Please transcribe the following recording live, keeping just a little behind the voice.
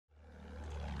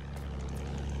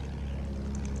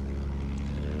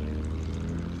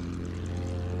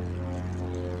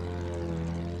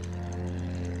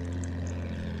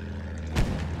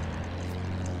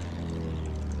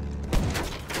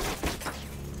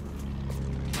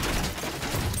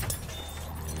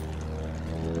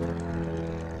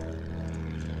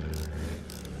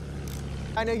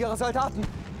einer ihrer Soldaten.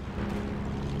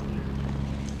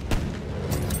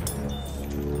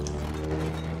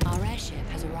 Our airship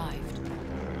has arrived.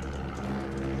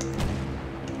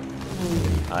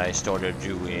 I started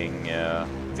doing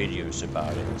videos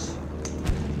about it.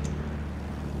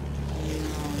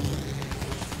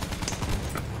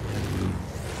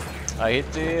 I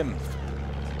hit him.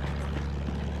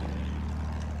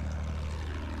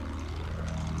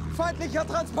 Feindlicher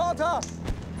Transporter!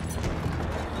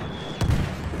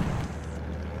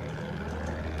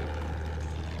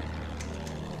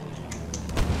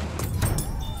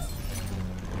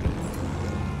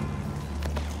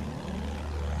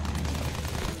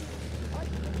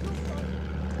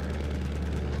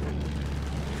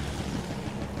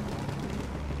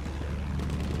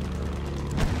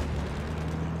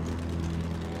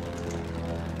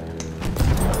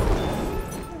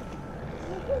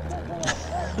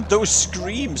 Those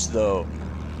screams though.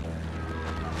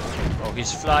 Oh,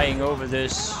 he's flying over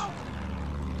this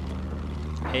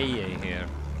AA here.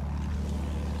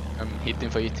 I'm hitting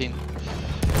for 18.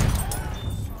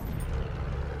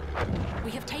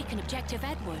 We have taken objective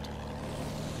Edward.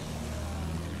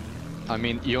 I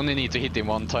mean, you only need to hit him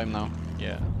one time now.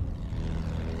 Yeah.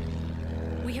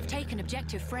 We have taken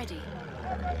objective Freddy.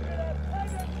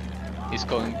 He's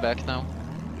going back now.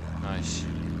 Nice.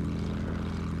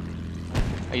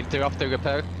 Interrupt the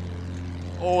repair.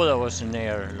 Oh, that was a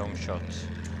near long shot.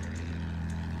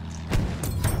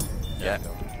 Yeah.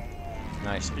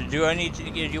 Nice. Do I need to,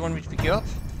 do you want me to pick you up?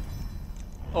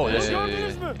 Oh, If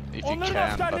you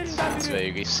can, but it's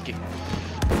very risky.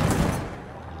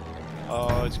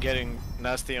 Oh, it's getting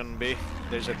nasty on B.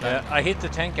 There's a tank. Yeah, I hit the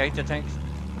tank, I hit the tank.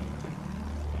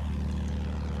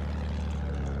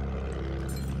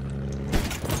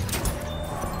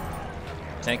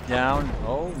 Tank down.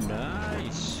 Oh,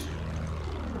 nice.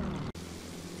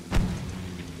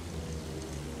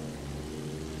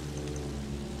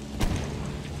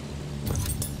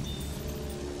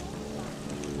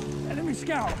 Enemy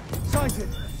scout! Sighted!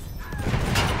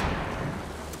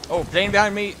 Oh, plane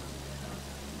behind me.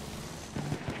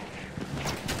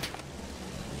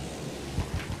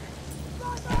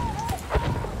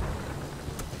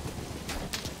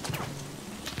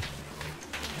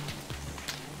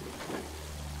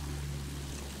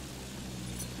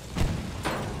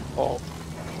 Oh.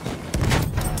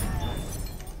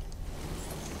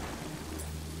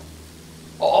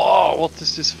 Oh, what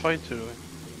is this fighter doing?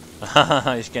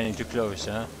 He's getting too close,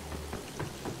 huh?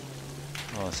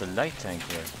 Oh, it's a light tank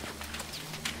here.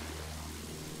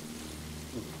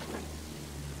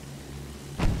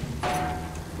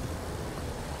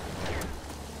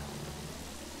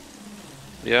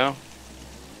 Yeah.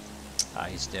 Ah,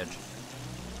 he's dead.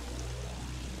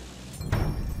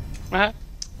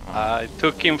 I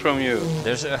took him from you.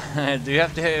 There's a. Do you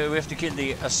have to? We have to kill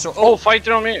the assault. Oh,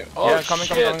 fighter on me! Oh, yeah,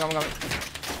 shit. coming.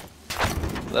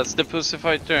 That's the pussy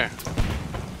fighter.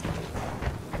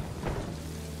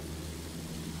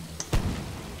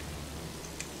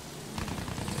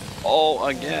 Oh,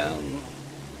 again.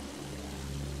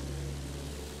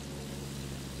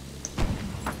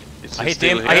 I hit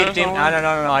him. I hit him.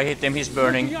 No, I hit him. He's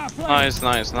burning. Nice.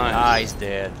 Ah, he's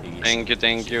dead.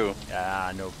 Thank you.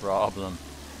 Ah, no problem.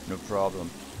 No problem.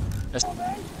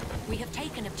 We have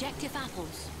taken objective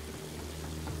apples.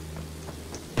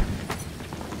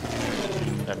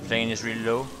 That plane is really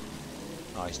low.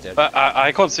 Oh, he's dead.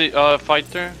 I can't see a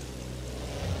fighter.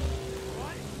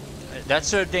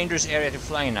 That's a dangerous area to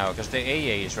fly now, because the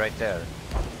AA is right there.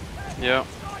 Yeah.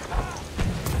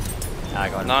 I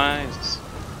got it. Nice.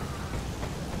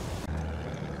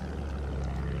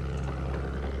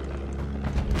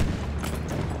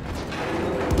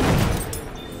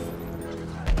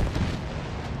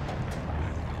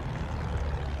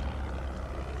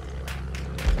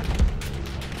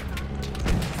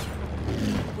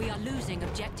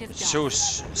 It's so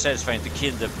satisfying to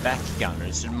kill the back gunner.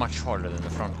 It's much harder than the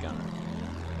front gunner.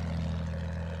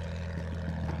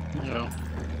 Yeah.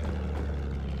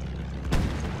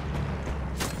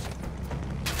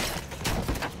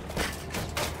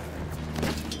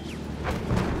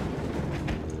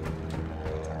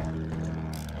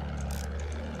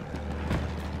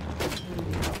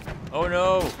 Oh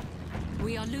no!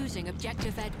 We are losing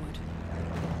objective Edward.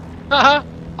 Haha!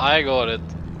 I got it.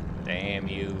 Damn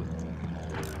you.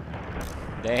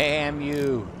 Damn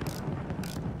you.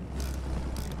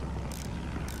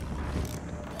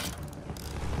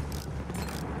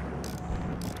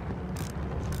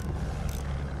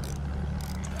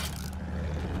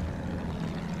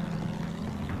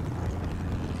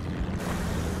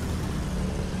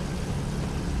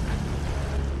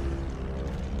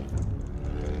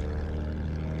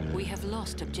 We have lost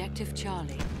lost objective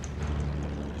Charlie.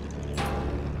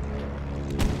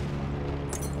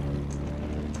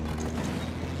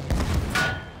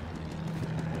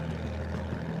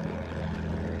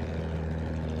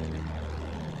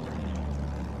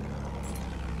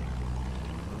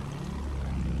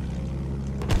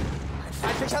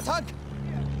 Feindlicher Tank!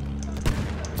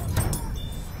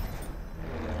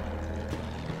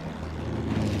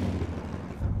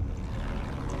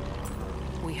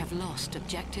 We have lost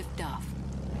objective Duff.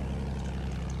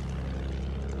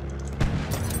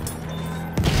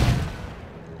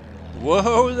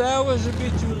 Whoa, that was a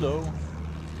bit too low.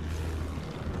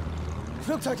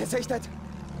 Flugzeug gesichtet!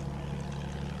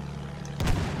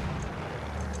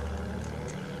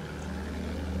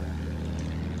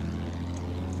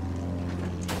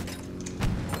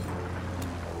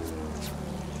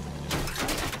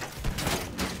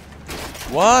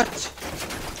 What?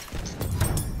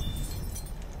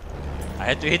 I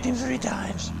had to hit him 3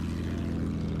 times.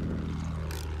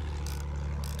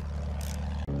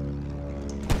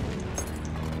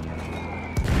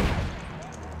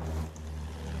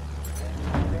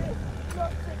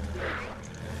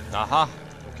 Aha.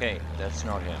 Okay, that's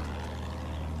not him.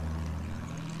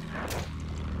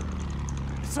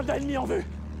 Soldat ennemi en vue!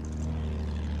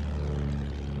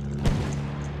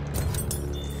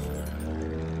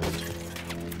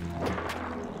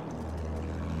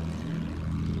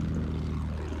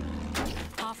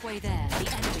 Halfway there, the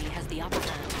enemy has the upper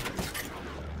hand.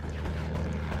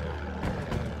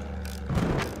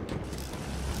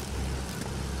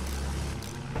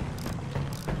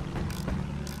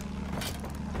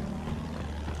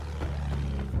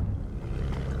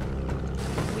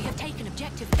 We have taken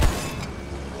objective Duff.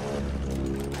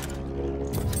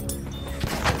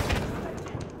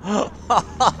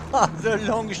 The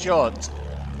long shot.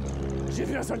 J'ai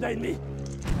vu un soldat ennemi!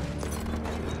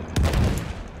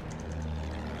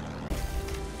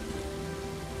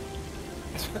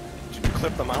 Did you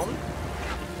clip the mountain?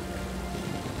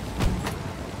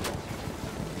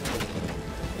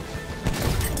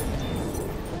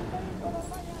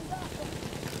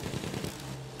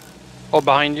 Oh,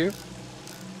 behind you.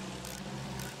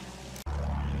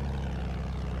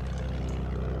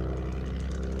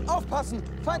 Aufpassen!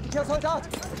 Feindlicher Soldat!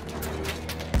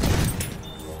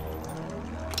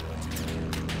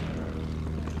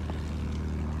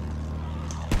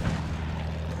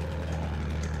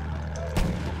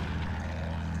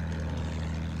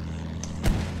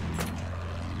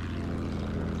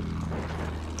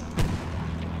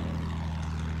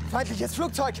 Feindliches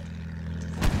Flugzeug!